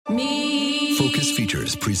Me. Focus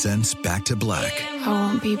Features presents Back to Black. I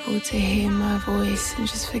want people to hear my voice and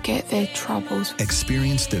just forget their troubles.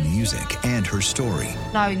 Experience the music and her story.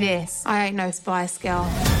 Know this. I ain't no Spice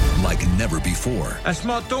Girl. Like never before. That's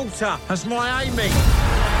my daughter. That's my Amy.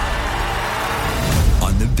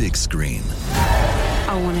 On the big screen.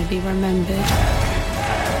 I want to be remembered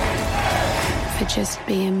for just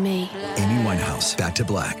being me. Amy Winehouse, Back to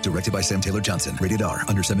Black. Directed by Sam Taylor Johnson. Rated R.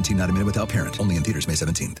 Under 17, not a minute without parent. Only in theaters May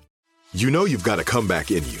 17th. You know you've got a comeback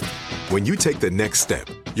in you. When you take the next step,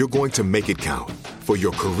 you're going to make it count. For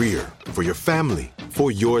your career, for your family,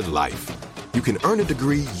 for your life. You can earn a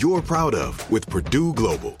degree you're proud of with Purdue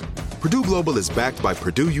Global. Purdue Global is backed by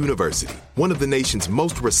Purdue University, one of the nation's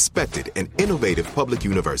most respected and innovative public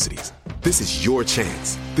universities. This is your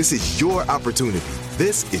chance. This is your opportunity.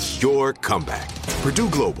 This is your comeback. Purdue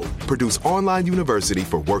Global, Purdue's online university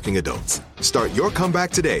for working adults. Start your comeback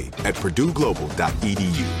today at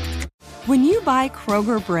purdueglobal.edu. When you buy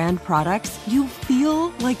Kroger brand products, you feel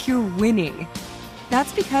like you're winning.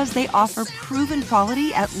 That's because they offer proven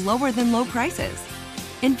quality at lower than low prices.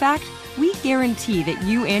 In fact, we guarantee that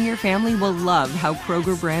you and your family will love how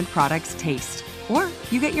Kroger brand products taste, or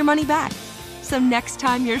you get your money back. So next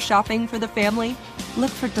time you're shopping for the family,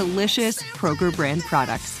 look for delicious Kroger brand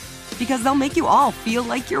products, because they'll make you all feel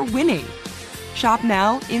like you're winning. Shop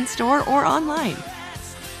now, in-store, or online.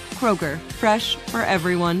 Kroger, fresh for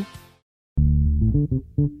everyone.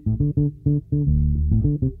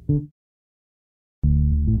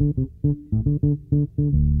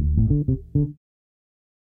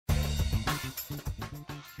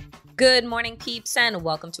 Good morning, peeps, and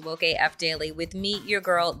welcome to Woke AF Daily with me, your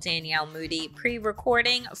girl, Danielle Moody,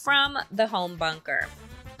 pre-recording from the home bunker.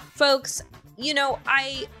 Folks, you know,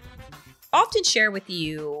 I often share with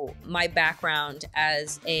you my background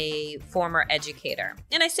as a former educator.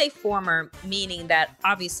 And I say former, meaning that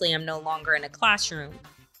obviously I'm no longer in a classroom,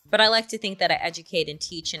 but I like to think that I educate and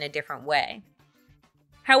teach in a different way.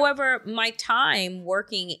 However, my time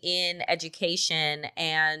working in education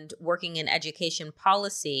and working in education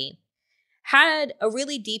policy had a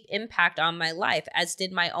really deep impact on my life, as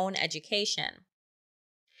did my own education,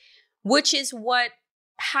 which is what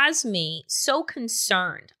has me so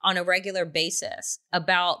concerned on a regular basis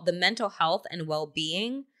about the mental health and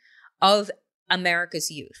well-being of America's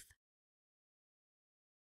youth.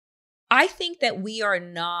 I think that we are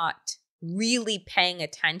not really paying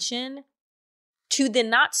attention to the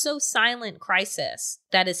not so silent crisis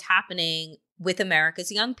that is happening with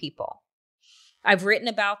America's young people. I've written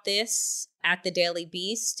about this at the Daily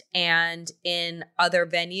Beast and in other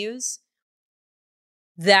venues,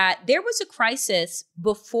 that there was a crisis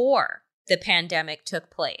before the pandemic took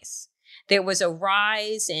place. There was a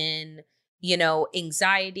rise in,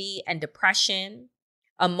 anxiety and depression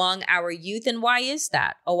among our youth. And why is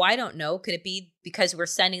that? Oh, I don't know. Could it be because we're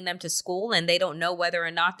sending them to school and they don't know whether or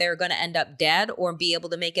not they're going to end up dead or be able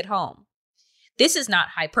to make it home? This is not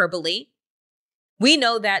hyperbole. We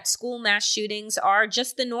know that school mass shootings are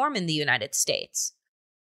just the norm in the United States,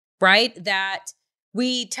 right? That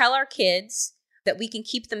we tell our kids that we can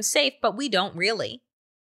keep them safe, but we don't really.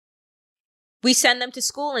 We send them to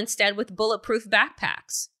school instead with bulletproof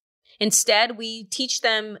backpacks. Instead, we teach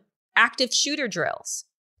them active shooter drills.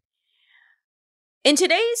 In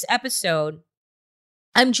today's episode,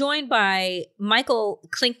 I'm joined by Michael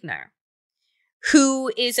Klinkner,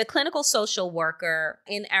 who is a clinical social worker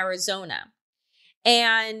in Arizona.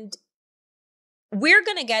 And we're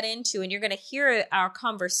going to get into, and you're going to hear our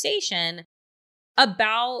conversation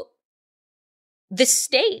about the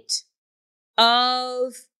state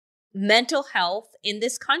of mental health in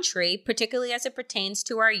this country, particularly as it pertains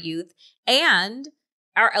to our youth and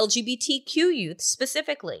our LGBTQ youth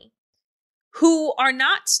specifically, who are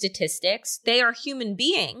not statistics. They are human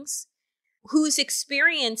beings whose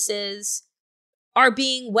experiences are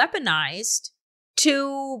being weaponized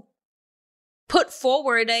to put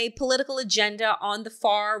forward a political agenda on the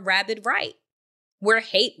far rabid right, where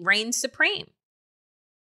hate reigns supreme.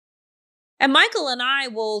 And Michael and I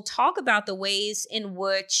will talk about the ways in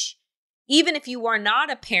which, even if you are not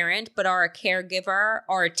a parent, but are a caregiver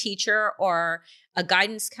or a teacher or a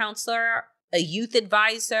guidance counselor, a youth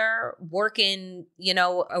advisor, work in,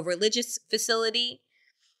 a religious facility,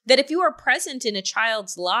 that if you are present in a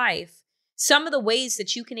child's life, some of the ways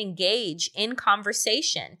that you can engage in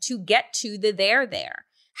conversation to get to the there,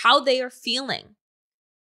 how they are feeling,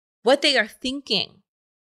 what they are thinking,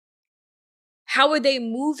 how are they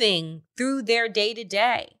moving through their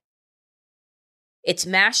day-to-day. It's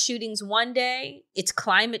mass shootings one day, it's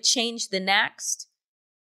climate change the next.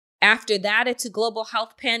 After that, it's a global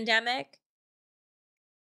health pandemic.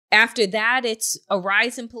 After that, it's a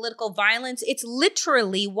rise in political violence. It's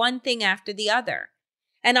literally one thing after the other.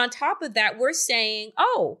 And on top of that, we're saying,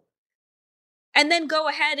 oh, and then go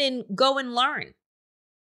ahead and go and learn.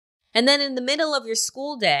 And then in the middle of your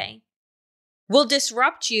school day, we'll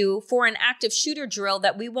disrupt you for an active shooter drill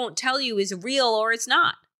that we won't tell you is real or it's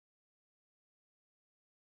not.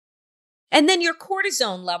 And then your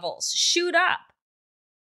cortisone levels shoot up.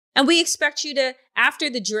 And we expect you to, after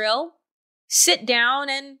the drill, sit down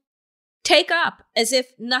and take up as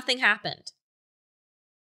if nothing happened.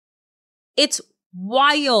 It's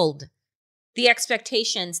wild, the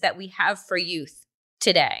expectations that we have for youth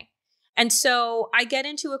today. And so I get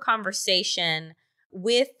into a conversation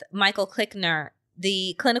with Michael Klickner,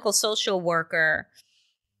 the clinical social worker.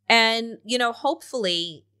 And,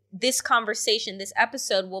 hopefully this conversation, this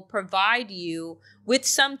episode will provide you with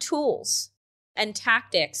some tools and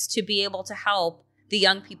tactics to be able to help the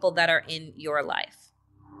young people that are in your life.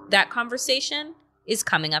 That conversation is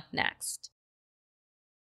coming up next.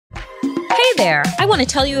 Hey there, I want to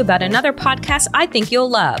tell you about another podcast I think you'll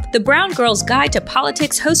love. The Brown Girls Guide to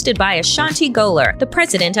Politics, hosted by Ashanti Goler, the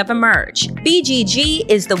president of Emerge. BGG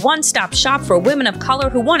is the one-stop shop for women of color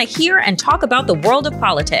who want to hear and talk about the world of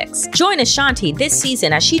politics. Join Ashanti this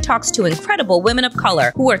season as she talks to incredible women of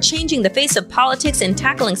color who are changing the face of politics and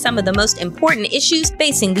tackling some of the most important issues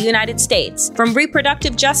facing the United States, from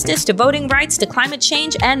reproductive justice to voting rights to climate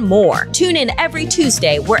change and more. Tune in every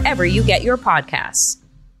Tuesday wherever you get your podcasts.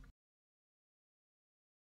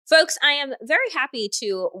 Folks, I am very happy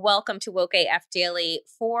to welcome to Woke AF Daily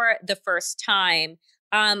for the first time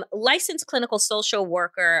licensed clinical social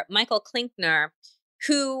worker Michael Klickner,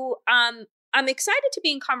 who I'm excited to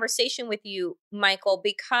be in conversation with you, Michael,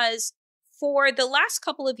 because for the last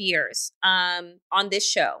couple of years on this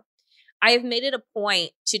show, I have made it a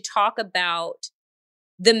point to talk about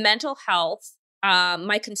the mental health,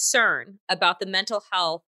 my concern about the mental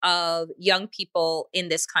health of young people in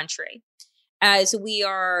this country, as we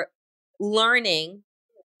are learning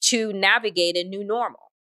to navigate a new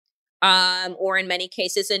normal, or in many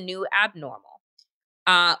cases, a new abnormal.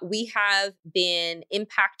 We have been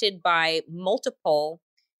impacted by multiple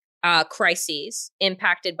crises,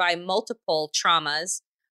 impacted by multiple traumas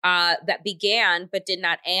that began but did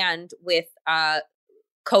not end with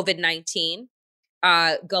COVID-19,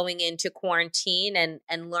 going into quarantine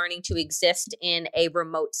and learning to exist in a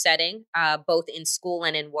remote setting, both in school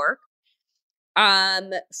and in work.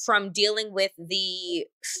 From dealing with the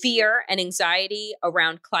fear and anxiety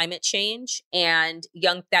around climate change and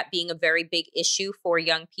that being a very big issue for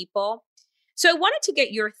young people. So I wanted to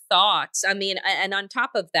get your thoughts. I mean, and on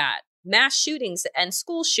top of that, mass shootings and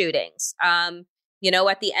school shootings. At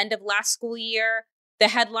the end of last school year, the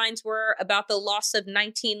headlines were about the loss of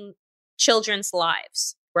 19 children's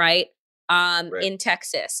lives, right? In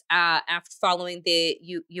Texas, after following the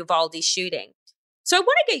Uvalde shooting. So I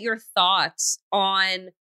want to get your thoughts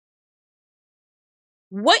on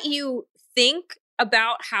what you think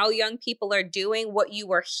about how young people are doing, what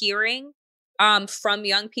you are hearing from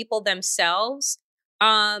young people themselves,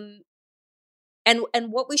 and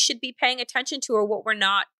what we should be paying attention to or what we're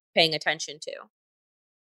not paying attention to.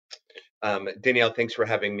 Danielle, thanks for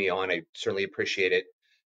having me on. I certainly appreciate it.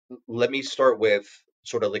 Let me start with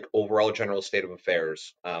sort of like overall general state of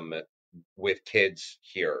affairs with kids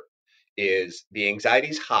here. Is the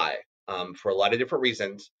anxiety's high for a lot of different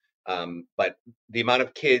reasons, but the amount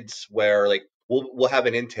of kids where like we'll have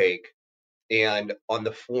an intake, and on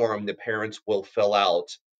the form the parents will fill out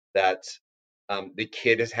that the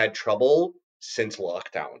kid has had trouble since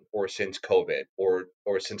lockdown or since COVID or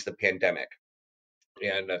since the pandemic,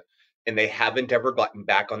 and they haven't ever gotten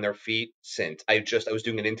back on their feet since. I was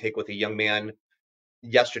doing an intake with a young man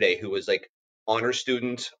yesterday who was like honor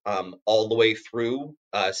student all the way through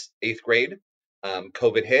 8th grade.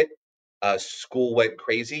 COVID hit, school went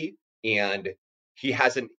crazy, and he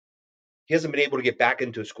hasn't been able to get back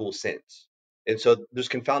into school since. And so there's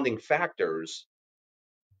confounding factors.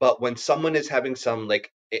 But when someone is having some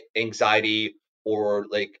like anxiety or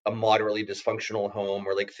like a moderately dysfunctional home,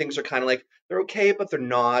 or like things are kind of like they're okay but they're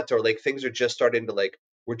not, or like things are just starting to like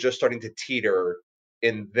we're just starting to teeter,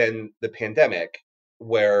 and then the pandemic,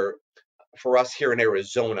 where for us here in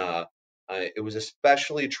Arizona, it was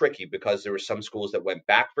especially tricky because there were some schools that went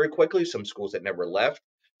back very quickly, some schools that never left,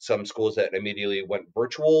 some schools that immediately went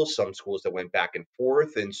virtual, some schools that went back and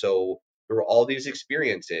forth. And so there were all these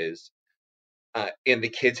experiences. And the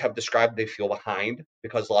kids have described they feel behind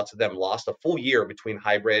because lots of them lost a full year between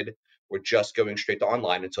hybrid or just going straight to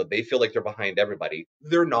online. And so they feel like they're behind everybody.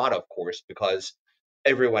 They're not, of course, because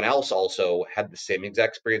everyone else also had the same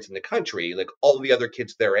exact experience in the country. Like all the other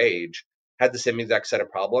kids their age had the same exact set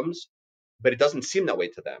of problems, but it doesn't seem that way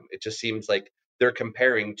to them. It just seems like they're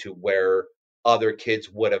comparing to where other kids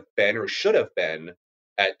would have been or should have been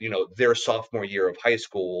at, their sophomore year of high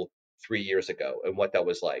school 3 years ago, and what that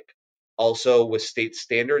was like. Also, with state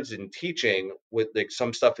standards in teaching, with like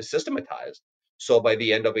some stuff is systematized. So by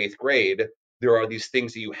the end of 8th grade, there are these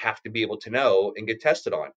things that you have to be able to know and get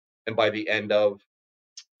tested on. And by the end of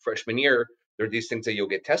freshman year, there are these things that you'll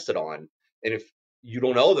get tested on. And if you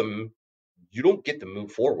don't know them, you don't get to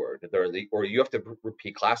move forward. Or you have to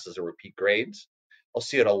repeat classes or repeat grades. I'll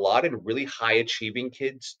see it a lot in really high achieving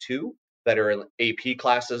kids too, that are in AP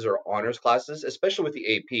classes or honors classes, especially with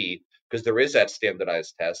the AP, because there is that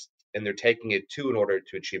standardized test and they're taking it too in order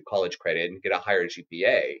to achieve college credit and get a higher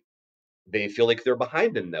GPA. They feel like they're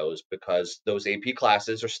behind in those because those AP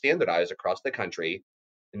classes are standardized across the country,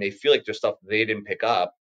 and they feel like there's stuff they didn't pick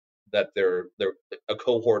up that they're a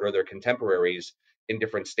cohort or their contemporaries in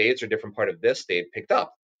different states or different part of this state picked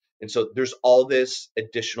up. And so there's all this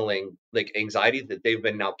additional like anxiety that they've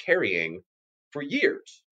been now carrying for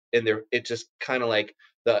years. And it's just kind of like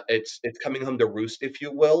it's coming home to roost, if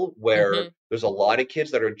you will, where there's a lot of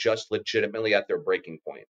kids that are just legitimately at their breaking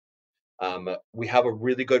point. We have a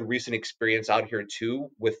really good recent experience out here too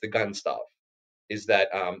with the gun stuff. Is that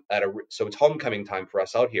so it's homecoming time for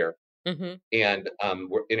us out here, and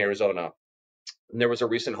we're in Arizona. And there was a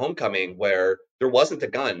recent homecoming where there wasn't a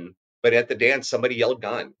gun, but at the dance somebody yelled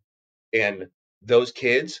gun, and those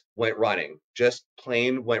kids went running, just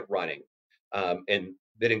plain went running, and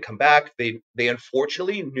they didn't come back. They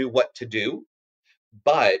unfortunately knew what to do,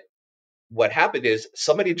 but what happened is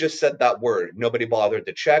somebody just said that word. Nobody bothered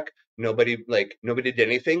to check. Nobody did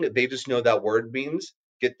anything. They just know that word means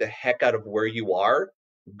get the heck out of where you are,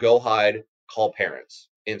 go hide, call parents.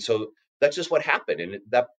 And so that's just what happened. And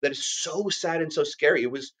that is so sad and so scary.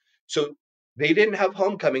 It was so they didn't have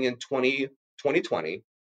homecoming in 2020.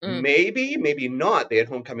 Maybe not. They had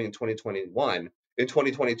homecoming in 2021. In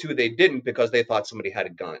 2022, they didn't because they thought somebody had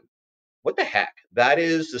a gun. What the heck? That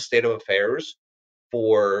is the state of affairs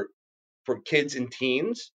for kids and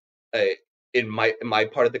teens in my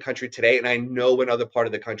part of the country today, and I know in other part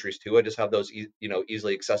of the countries too. I just have those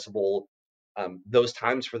easily accessible those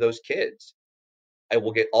times for those kids. I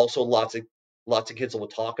will get also lots of kids will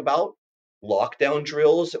talk about lockdown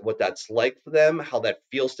drills, what that's like for them, how that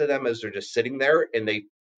feels to them as they're just sitting there, and they're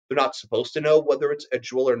not supposed to know whether it's a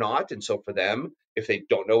drill or not. And so for them, if they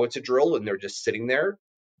don't know it's a drill and they're just sitting there,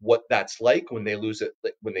 what that's like when they lose it,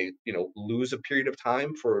 when they lose a period of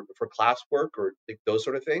time for classwork or like those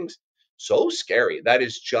sort of things. So scary. That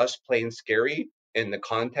is just plain scary in the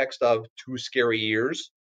context of 2 scary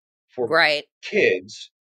years for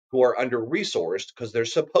kids who are under resourced because they're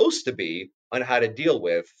supposed to be on how to deal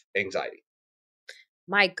with anxiety.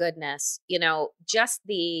 My goodness, just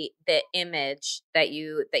the image that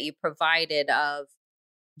you provided of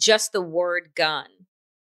just the word gun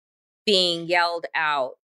being yelled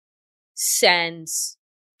out sends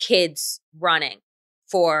kids running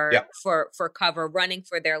for cover, running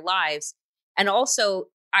for their lives. And also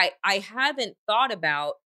I haven't thought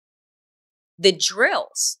about the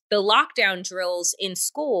drills, the lockdown drills in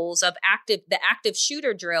schools of the active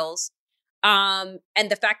shooter drills, and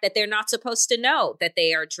the fact that they're not supposed to know that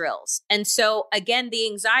they are drills. And so again, the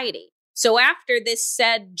anxiety. So after this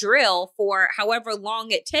said drill for however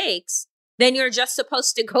long it takes, then you're just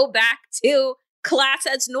supposed to go back to class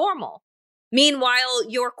as normal. Meanwhile,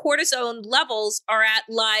 your cortisone levels are at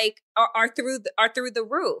are through the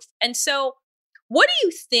roof. And so what do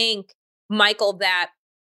you think, Michael, that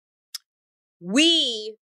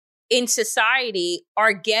we in society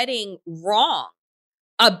are getting wrong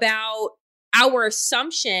about our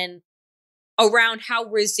assumption around how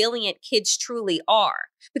resilient kids truly are?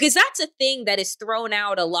 Because that's a thing that is thrown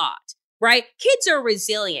out a lot, right? Kids are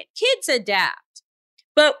resilient. Kids adapt.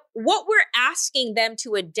 But what we're asking them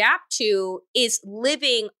to adapt to is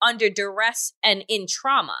living under duress and in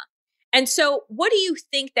trauma. And so what do you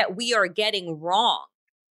think that we are getting wrong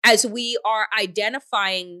as we are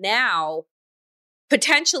identifying now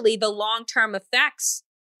potentially the long-term effects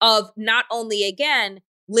of not only, again,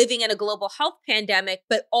 living in a global health pandemic,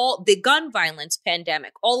 but all the gun violence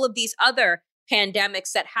pandemic, all of these other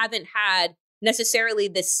pandemics that haven't had necessarily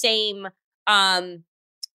the same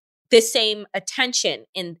attention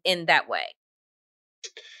in that way?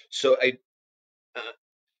 So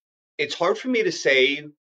it's hard for me to say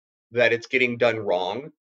that it's getting done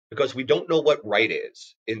wrong because we don't know what right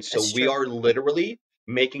is. And so we are literally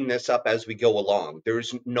making this up as we go along.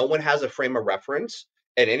 No one has a frame of reference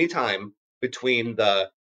at any time between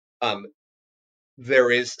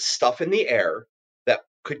there is stuff in the air that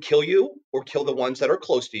could kill you or kill the ones that are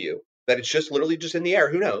close to you that it's just literally just in the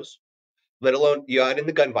air. Who knows? Let alone you add in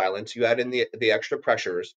the gun violence, you add in the extra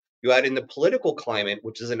pressures, you add in the political climate,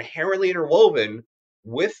 which is inherently interwoven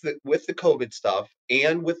with the COVID stuff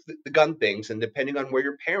and with the gun things. And depending on where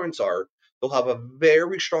your parents are, they'll have a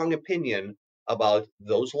very strong opinion about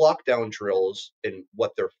those lockdown drills and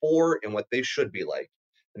what they're for and what they should be like.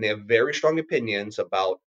 And they have very strong opinions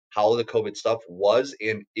about how the COVID stuff was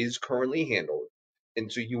and is currently handled.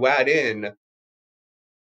 And so you add in,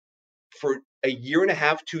 for a year and a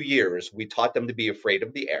half, 2 years, we taught them to be afraid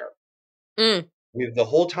of the air. The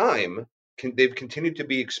whole time, they've continued to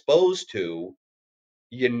be exposed to,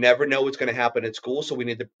 you never know what's going to happen at school, so we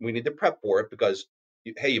need to prep for it because,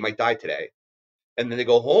 hey, you might die today. And then they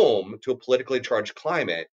go home to a politically charged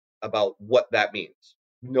climate about what that means.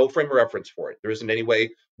 No frame of reference for it. There isn't any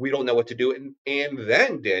way. We don't know what to do. And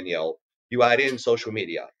then, Danielle, you add in social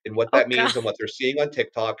media and what that means and what they're seeing on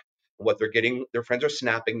TikTok, what they're getting, their friends are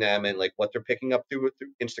snapping them, and like what they're picking up through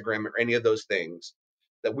Instagram or any of those things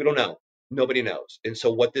that we don't know. Nobody knows. And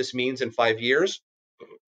so what this means in 5 years,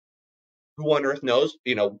 who on earth knows?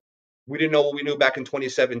 You know, we didn't know what we knew back in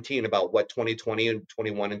 2017 about what 2020 and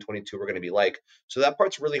 21 and 22 were going to be like. So that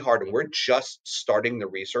part's really hard. And we're just starting the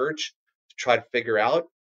research to try to figure out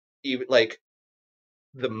even like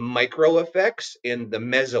the micro effects and the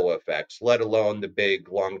meso effects, let alone the big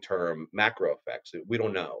long-term macro effects. We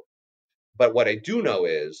don't know. But what I do know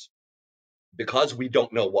is, because we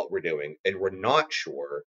don't know what we're doing and we're not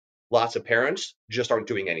sure, lots of parents just aren't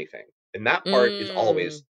doing anything. And that part is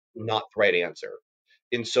always not the right answer.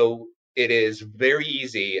 And so it is very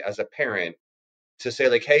easy as a parent to say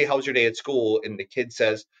like, hey, how was your day at school? And the kid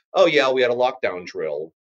says, oh yeah, we had a lockdown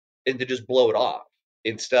drill, and to just blow it off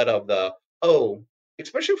instead of the, oh,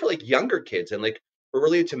 especially for like younger kids and like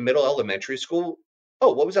early to middle elementary school.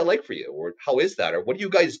 Oh, what was that like for you? Or how is that? Or what do you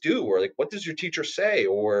guys do? Or like, what does your teacher say?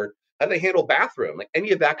 Or how do they handle bathroom? Like any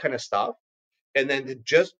of that kind of stuff. And then to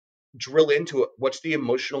just drill into it, what's the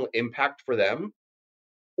emotional impact for them?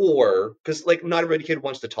 Or, because like not every kid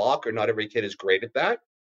wants to talk or not every kid is great at that.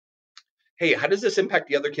 Hey, how does this impact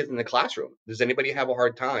the other kids in the classroom? Does anybody have a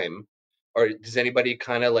hard time? Or does anybody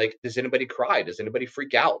kind of like, does anybody cry? Does anybody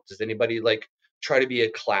freak out? Does anybody like try to be a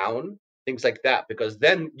clown? Things like that, because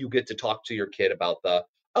then you get to talk to your kid about the,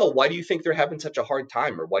 oh, why do you think they're having such a hard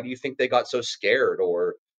time? Or why do you think they got so scared?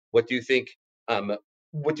 Or what do you think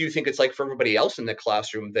it's like for everybody else in the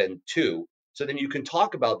classroom then too? So then you can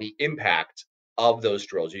talk about the impact of those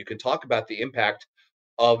drills. You can talk about the impact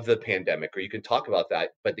of the pandemic, or you can talk about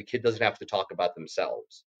that, but the kid doesn't have to talk about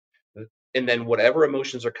themselves. And then whatever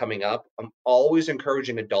emotions are coming up, I'm always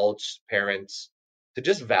encouraging adults, parents, to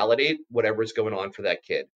just validate whatever's going on for that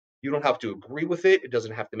kid. You don't have to agree with it. It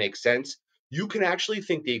doesn't have to make sense. You can actually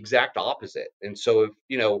think the exact opposite. And so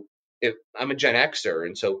if I'm a Gen Xer,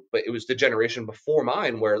 and so, but it was the generation before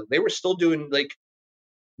mine where they were still doing like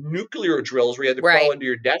nuclear drills where you had to crawl under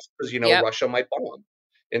your desk because, Russia might bomb.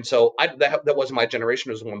 And so that wasn't my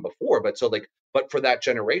generation, it was the one before. But but for that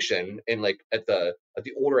generation and like at the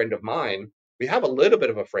older end of mine, we have a little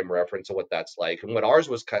bit of a frame of reference of what that's like. And what ours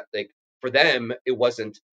was like, for them, it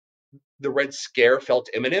wasn't, the Red Scare felt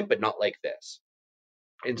imminent, but not like this.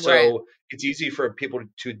 And so it's easy for people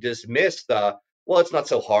to dismiss well, it's not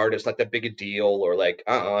so hard. It's not that big a deal. Or like,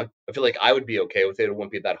 I feel like I would be okay with it. It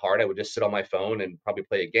wouldn't be that hard. I would just sit on my phone and probably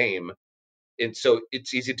play a game. And so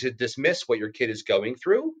it's easy to dismiss what your kid is going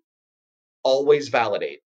through. Always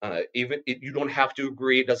validate. You don't have to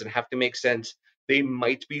agree. It doesn't have to make sense. They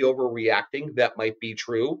might be overreacting. That might be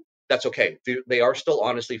true. That's okay. They are still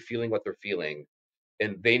honestly feeling what they're feeling.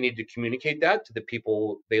 And they need to communicate that to the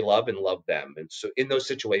people they love and love them. And so in those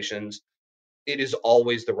situations, it is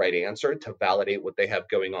always the right answer to validate what they have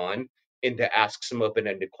going on and to ask some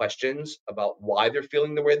open-ended questions about why they're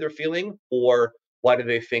feeling the way they're feeling, or why do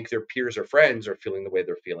they think their peers or friends are feeling the way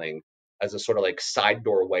they're feeling, as a sort of like side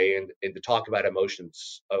doorway and to talk about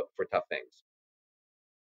emotions for tough things.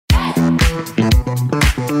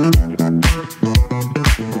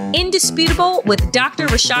 Indisputable with Dr.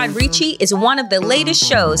 Rashad Richey is one of the latest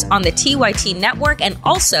shows on the TYT network and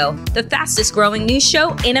also the fastest growing news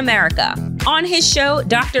show in America. On his show,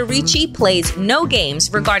 Dr. Richey plays no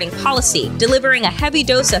games regarding policy, delivering a heavy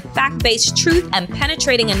dose of fact-based truth and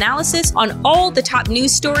penetrating analysis on all the top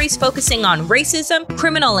news stories focusing on racism,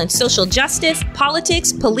 criminal and social justice,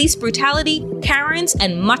 politics, police brutality, Karens,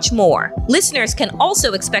 and much more. Listeners can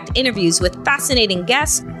also expect interviews with fascinating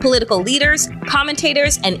guests, political leaders,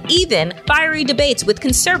 commentators, and even fiery debates with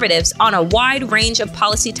conservatives on a wide range of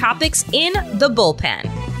policy topics in the bullpen.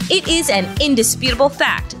 It is an indisputable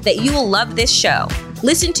fact that you will love this show.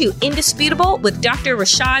 Listen to Indisputable with Dr.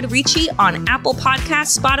 Rashad Ricci on Apple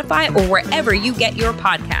Podcasts, Spotify, or wherever you get your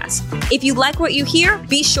podcasts. If you like what you hear,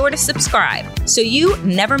 be sure to subscribe so you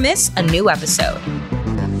never miss a new episode.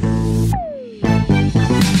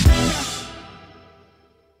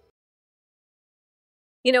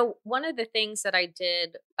 You know, one of the things that I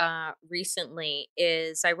did recently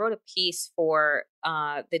is I wrote a piece for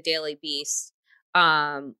the Daily Beast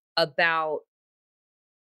about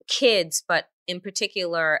kids, but in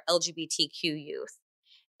particular LGBTQ youth,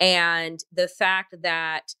 and the fact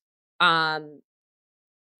that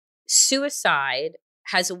suicide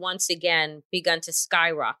has once again begun to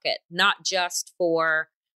skyrocket, not just for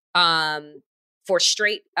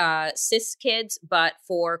straight cis kids, but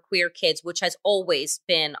for queer kids, which has always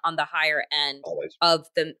been on the higher end of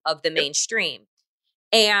the mainstream.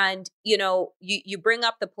 And, you know, you bring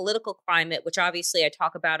up the political climate, which obviously I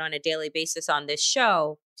talk about on a daily basis on this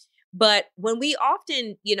show. But when we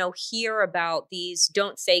often, you know, hear about these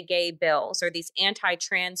don't say gay bills or these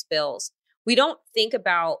anti-trans bills, we don't think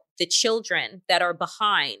about the children that are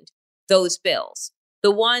behind those bills, the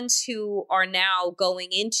ones who are now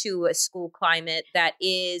going into a school climate that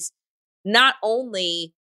is not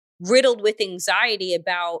only riddled with anxiety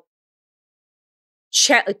about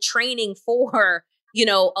training for, you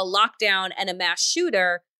know, a lockdown and a mass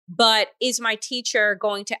shooter, but is my teacher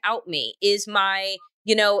going to out me? Is my,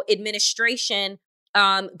 you know, administration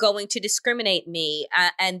going to discriminate me?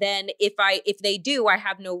 And then if they do, I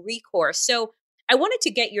have no recourse. So I wanted to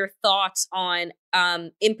get your thoughts on,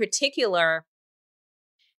 in particular,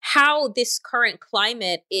 how this current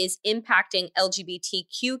climate is impacting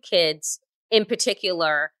LGBTQ kids in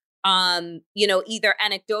particular, you know, either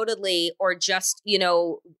anecdotally or just, you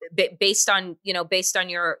know, based on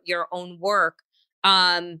your own work.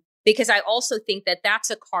 Because I also think that that's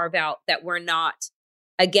a carve out that we're not,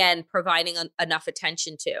 again, providing enough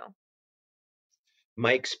attention to.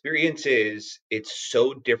 My experience is it's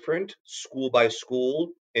so different school by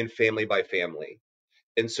school and family by family.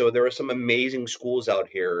 And so there are some amazing schools out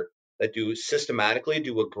here that systematically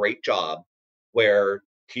do a great job where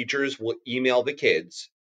teachers will email the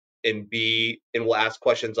kids and will ask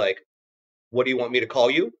questions like, what do you want me to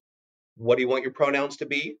call you? What do you want your pronouns to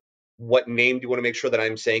be? What name do you want to make sure that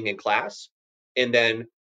I'm saying in class? And then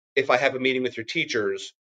if I have a meeting with your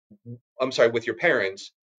with your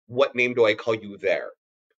parents, what name do I call you there?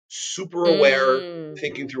 Super aware,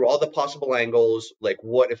 thinking through all the possible angles, like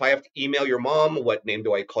what if I have to email your mom, what name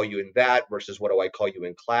do I call you in that versus what do I call you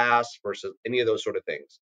in class versus any of those sort of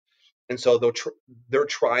things. And so they're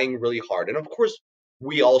trying really hard. And of course,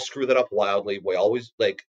 we all screw that up wildly. We always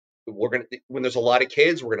when there's a lot of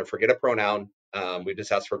kids, we're going to forget a pronoun. We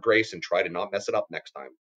just ask for grace and try to not mess it up next time.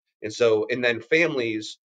 And then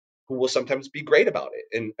families who will sometimes be great about it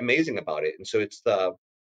and amazing about it. And so it's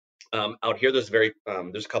out here, there's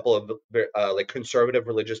a couple of like conservative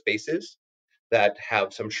religious bases that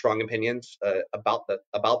have some strong opinions about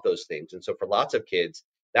those things. And so for lots of kids,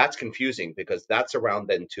 that's confusing because that's around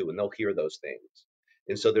then too, and they'll hear those things.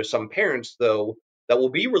 And so there's some parents though that will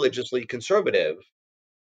be religiously conservative,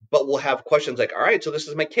 but will have questions like, all right, so this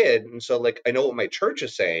is my kid. And so like, I know what my church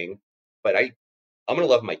is saying, but I'm going to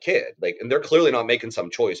love my kid. Like, and they're clearly not making some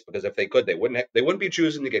choice because if they could, they wouldn't be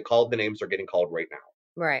choosing to get called the names they're getting called right now.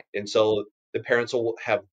 Right. And so the parents will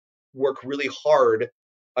work really hard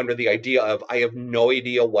under the idea of, I have no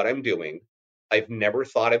idea what I'm doing. I've never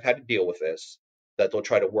thought I've had to deal with this, that they'll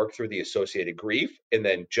try to work through the associated grief and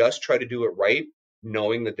then just try to do it right,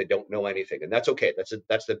 knowing that they don't know anything. And that's okay. That's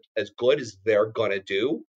as good as they're going to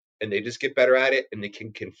do. And they just get better at it and they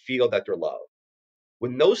can feel that they're loved.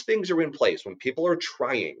 When those things are in place, when people are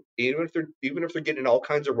trying, even if they're getting all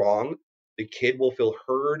kinds of wrong, the kid will feel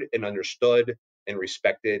heard and understood and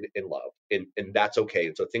respected and loved, and that's okay.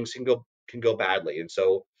 And so things can go badly. And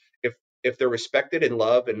so if they're respected and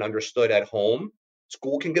loved and understood at home,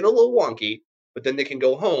 school can get a little wonky, but then they can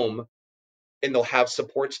go home and they'll have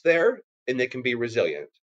supports there and they can be resilient.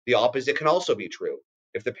 The opposite can also be true.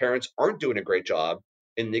 If the parents aren't doing a great job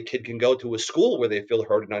and the kid can go to a school where they feel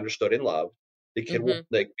heard and understood and loved, the kid will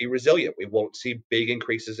be resilient. We won't see big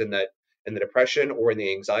increases in the depression or in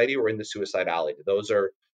the anxiety or in the suicidality. Those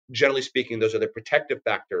are, generally speaking, those are the protective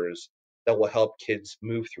factors that will help kids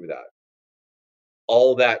move through that.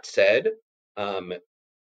 All that said,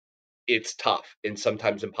 it's tough and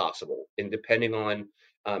sometimes impossible. And depending on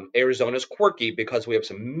Arizona's quirky because we have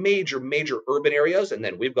some major urban areas, and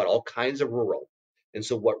then we've got all kinds of rural. And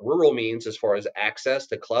so what rural means as far as access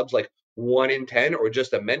to clubs, like 1 in 10, or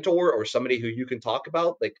just a mentor or somebody who you can talk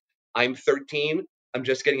about, like I'm 13, I'm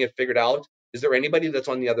just getting it figured out. Is there anybody that's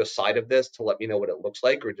on the other side of this to let me know what it looks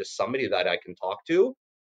like, or just somebody that I can talk to?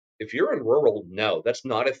 If you're in rural, no, that's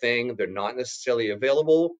not a thing. They're not necessarily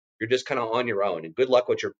available. You're just kind of on your own, and good luck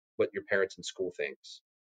with what your parents in school thinks.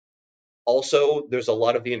 Also, there's a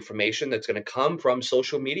lot of the information that's going to come from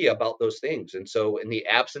social media about those things. And so in the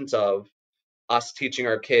absence of us teaching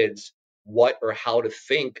our kids what or how to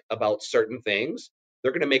think about certain things,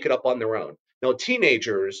 they're going to make it up on their own. Now,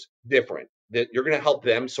 teenagers, different. That you're going to help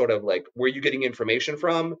them sort of like, where are you getting information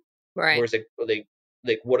from? Right. Where's it,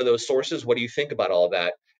 like, what are those sources? What do you think about all of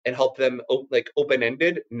that? And help them like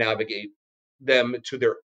open-ended navigate them to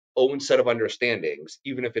their own set of understandings,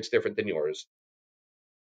 even if it's different than yours.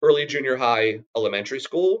 Early junior high, elementary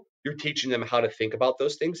school, you're teaching them how to think about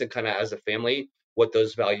those things and kind of as a family, what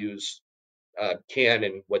those values can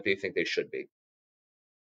and what they think they should be.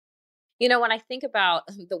 You know, when I think about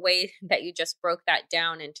the way that you just broke that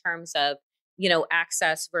down in terms of, you know,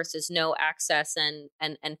 access versus no access and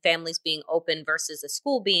families being open versus a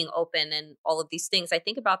school being open and all of these things, I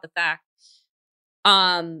think about the fact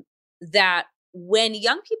that when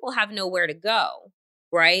young people have nowhere to go,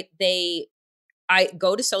 right? I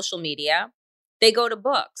go to social media, they go to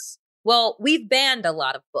books. Well, we've banned a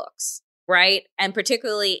lot of books, right? And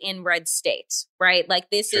particularly in red states, right? Like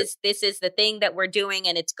this is the thing that we're doing,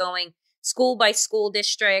 and it's going school by school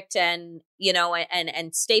district and, you know,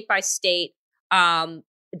 and state by state,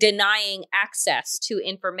 denying access to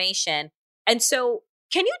information. And so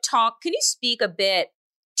can you speak a bit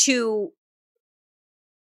to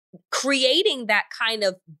creating that kind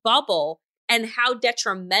of bubble and how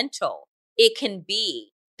detrimental it can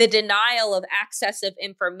be, the denial of access of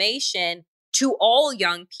information to all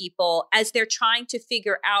young people as they're trying to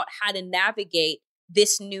figure out how to navigate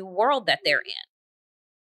this new world that they're in?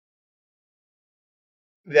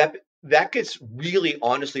 That gets really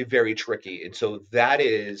honestly very tricky. And so that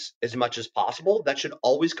is, as much as possible, that should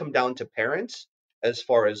always come down to parents as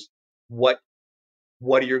far as what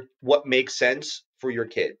makes sense for your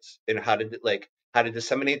kids and how to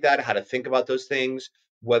disseminate that, how to think about those things,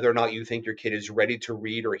 whether or not you think your kid is ready to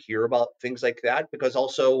read or hear about things like that. Because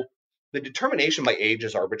also the determination by age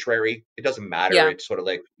is arbitrary. It doesn't matter. Yeah. It's sort of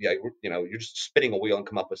like, you know, you're just spinning a wheel and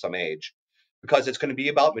come up with some age, because it's going to be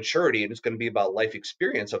about maturity and it's going to be about life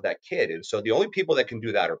experience of that kid. And so the only people that can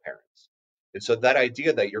do that are parents. And so that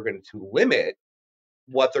idea that you're going to limit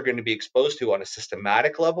what they're going to be exposed to on a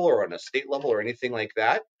systematic level or on a state level or anything like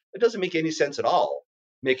that, it doesn't make any sense at all.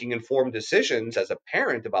 Making informed decisions as a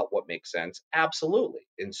parent about what makes sense, absolutely.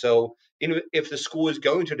 And so, you know, if the school is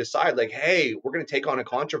going to decide like, hey, we're going to take on a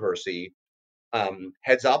controversy,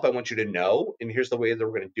 heads up, I want you to know, and here's the way that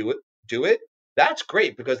we're going to do it, that's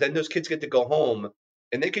great, because then those kids get to go home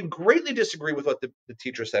and they can greatly disagree with what the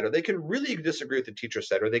teacher said, or they can really disagree with the teacher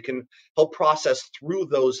said, or they can help process through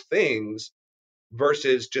those things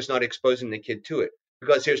versus just not exposing the kid to it.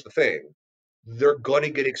 Because here's the thing, they're going to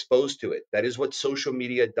get exposed to it. That is what social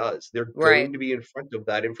media does. They're going to be in front of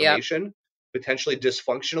that information, potentially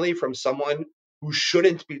dysfunctionally from someone who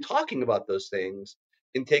shouldn't be talking about those things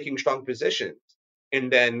and taking strong positions.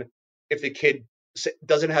 And then if the kid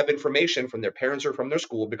doesn't have information from their parents or from their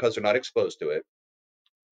school because they're not exposed to it,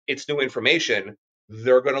 it's new information,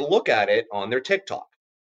 they're going to look at it on their TikTok,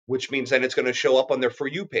 which means then it's going to show up on their For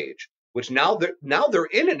You page, which now they're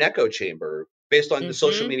in an echo chamber based on the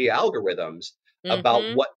social media algorithms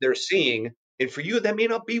about what they're seeing. And for you, that may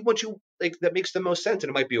not be what you like, that makes the most sense. And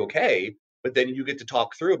it might be okay, but then you get to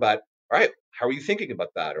talk through about, all right, how are you thinking about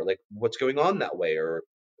that? Or like, what's going on that way? Or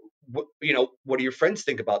what do your friends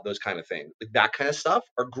think about those kind of things? Like that kind of stuff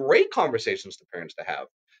are great conversations to parents to have.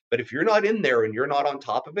 But if you're not in there and you're not on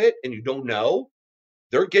top of it and you don't know,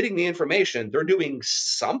 they're getting the information, they're doing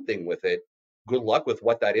something with it. Good luck with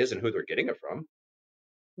what that is and who they're getting it from.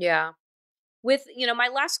 Yeah. With, my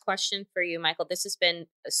last question for you, Michael, this has been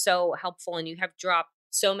so helpful and you have dropped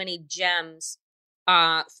so many gems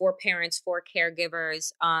for parents, for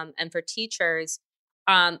caregivers, and for teachers.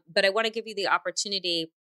 But I want to give you the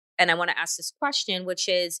opportunity and I want to ask this question, which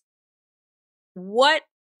is what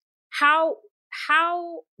are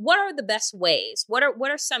the best ways? What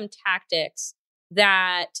are some tactics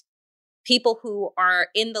that people who are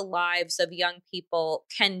in the lives of young people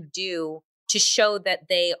can do to show that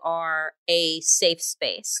they are a safe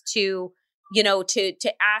space, to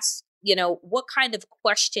ask, what kind of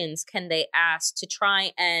questions can they ask to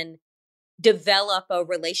try and develop a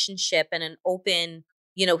relationship and an open,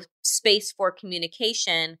 space for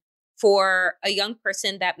communication for a young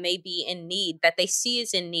person that may be in need, that they see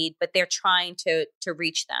is in need, but they're trying to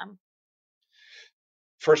reach them?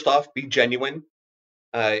 First off, be genuine.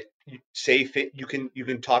 you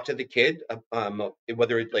can talk to the kid,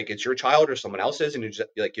 whether it's your child or someone else's, and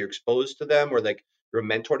you're exposed to them, or like you're a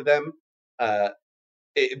mentor to them.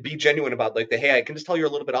 Be genuine about hey, I can just tell you're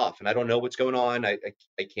a little bit off, and I don't know what's going on. I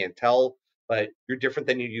can't tell, but you're different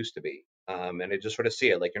than you used to be. And I just sort of see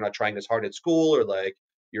it you're not trying as hard at school, or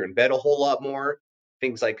you're in bed a whole lot more,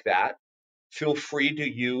 things like that. Feel free to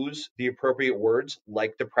use the appropriate words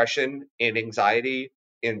like depression and anxiety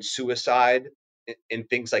and suicide and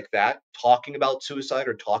things like that. Talking about suicide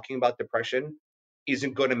or talking about depression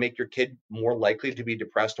isn't going to make your kid more likely to be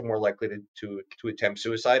depressed or more likely to attempt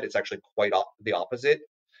suicide. It's actually quite the opposite.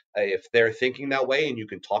 If they're thinking that way and you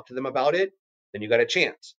can talk to them about it, then you got a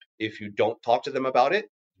chance. If you don't talk to them about it,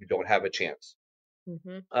 you don't have a chance.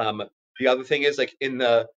 Mm-hmm. The other thing is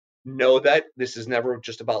know that this is never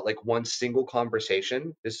just about one single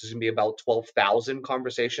conversation. This is going to be about 12,000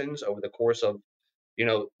 conversations over the course of,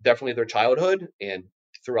 definitely their childhood and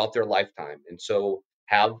throughout their lifetime. And so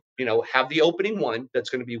have the opening one that's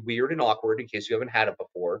going to be weird and awkward in case you haven't had it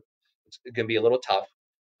before. It's going to be a little tough.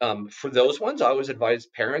 For those ones, I always advise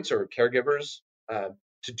parents or caregivers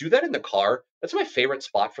to do that in the car. That's my favorite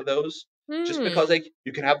spot for those, just because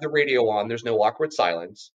you can have the radio on. There's no awkward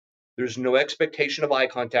silence. There's no expectation of eye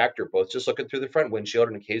contact. You're both just looking through the front windshield,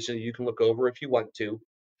 and occasionally you can look over if you want to.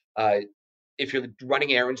 If you're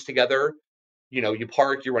running errands together, you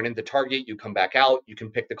park, you run into Target, you come back out, you can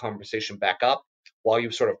pick the conversation back up while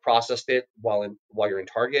you've sort of processed it while you're in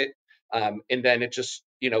Target. And then it just,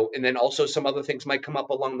 and then also some other things might come up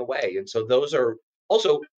along the way. And so those are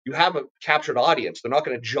also, you have a captured audience. They're not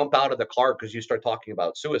going to jump out of the car because you start talking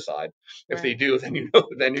about suicide. Right. If they do, then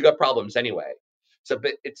then you got problems anyway. So,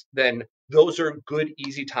 but then those are good,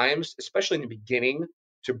 easy times, especially in the beginning,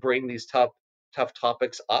 to bring these tough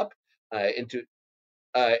topics up and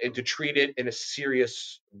to treat it in a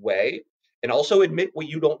serious way, and also admit what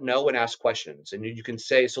you don't know and ask questions. And you can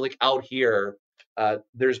say, so out here,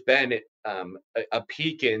 there's been a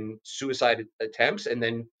peak in suicide attempts, and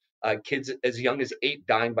then kids as young as 8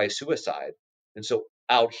 dying by suicide. And so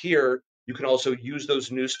out here, you can also use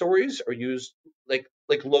those news stories or use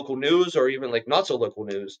like local news or even not so local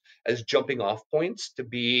news as jumping off points to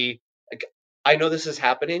be I know this is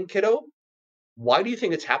happening, kiddo. Why do you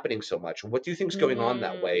think it's happening so much? What do you think is going on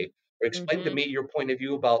that way? Or explain to me your point of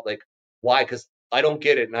view about why, because I don't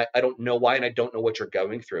get it and I don't know why, and I don't know what you're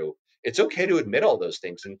going through. It's okay to admit all those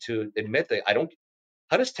things and to admit that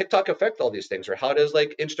how does TikTok affect all these things? Or how does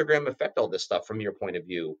Instagram affect all this stuff from your point of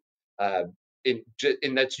view? And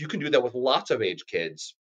that's, you can do that with lots of age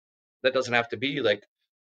kids. That doesn't have to be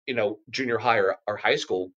junior high or high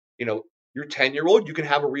school. Your 10-year-old, you can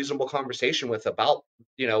have a reasonable conversation with about,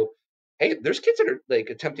 hey, there's kids that are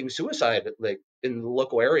attempting suicide in the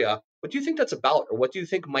local area. What do you think that's about? Or what do you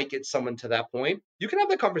think might get someone to that point? You can have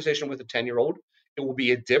that conversation with a 10-year-old. It will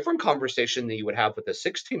be a different conversation than you would have with a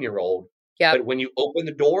 16-year-old. Yep. But when you open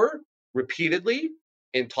the door repeatedly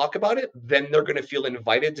and talk about it, then they're going to feel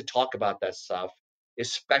invited to talk about that stuff,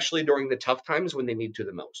 especially during the tough times when they need to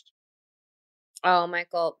the most. Oh,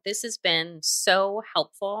 Michael, this has been so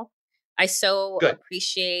helpful. I so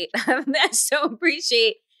appreciate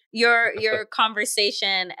your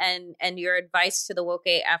conversation and your advice to the Woke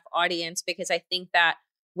AF audience, because I think that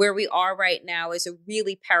where we are right now is a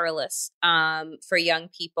really perilous for young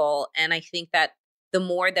people. And I think that the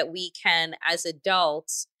more that we can, as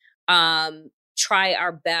adults, try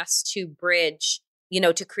our best to bridge,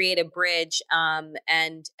 to create a bridge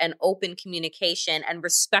and an open communication and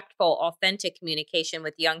respectful, authentic communication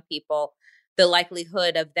with young people, the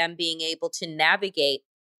likelihood of them being able to navigate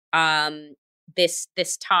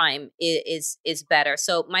this time is better.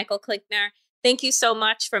 So, Michael Klinkner, thank you so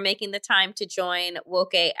much for making the time to join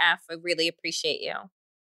Woke AF. I really appreciate you.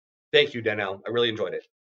 Thank you, Danielle. I really enjoyed it.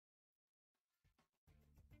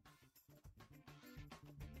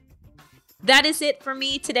 That is it for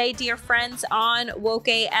me today, dear friends, on Woke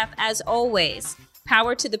AF. As always,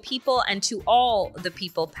 power to the people, and to all the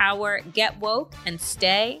people power. Get woke and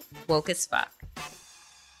stay woke as fuck.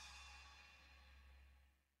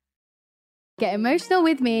 Get emotional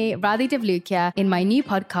with me, Radhi Devlukia, in my new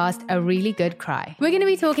podcast, A Really Good Cry. We're going to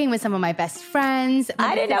be talking with some of my best friends.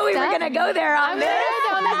 I didn't know we were going to go there on this.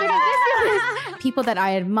 People that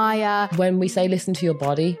I admire. When we say listen to your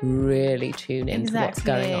body, really tune into what's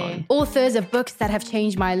going on. Authors of books that have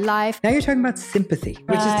changed my life. Now you're talking about sympathy,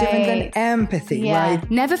 which is different than empathy, right?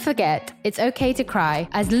 Never forget, it's okay to cry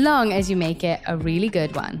as long as you make it a really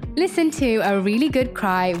good one. Listen to A Really Good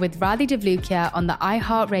Cry with Radhi Devlukia on the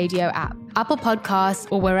iHeartRadio app, Apple Podcasts,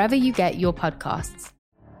 or wherever you get your podcasts.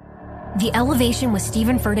 The Elevation with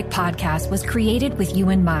Stephen Furtick podcast was created with you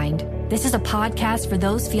in mind. This is a podcast for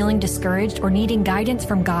those feeling discouraged or needing guidance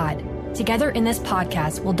from God. Together in this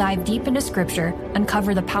podcast, we'll dive deep into Scripture,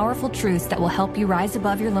 uncover the powerful truths that will help you rise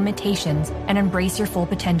above your limitations and embrace your full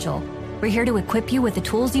potential. We're here to equip you with the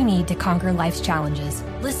tools you need to conquer life's challenges.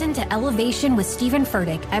 Listen to Elevation with Stephen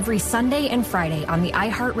Furtick every Sunday and Friday on the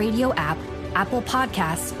iHeartRadio app, Apple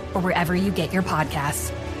Podcasts, or wherever you get your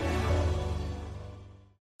podcasts.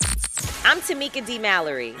 I'm Tamika D.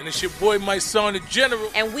 Mallory. And it's your boy, my son, the General.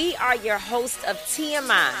 And we are your hosts of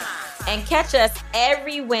TMI. And catch us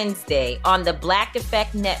every Wednesday on the Black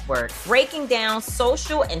Effect Network, breaking down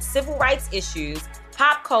social and civil rights issues,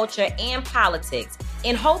 pop culture, and politics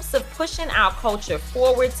in hopes of pushing our culture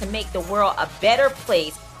forward to make the world a better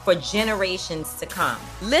place for generations to come.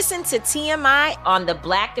 Listen to TMI on the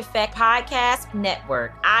Black Effect Podcast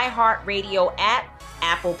Network, iHeartRadio app,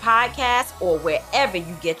 Apple Podcasts, or wherever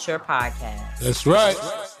you get your podcasts. That's right.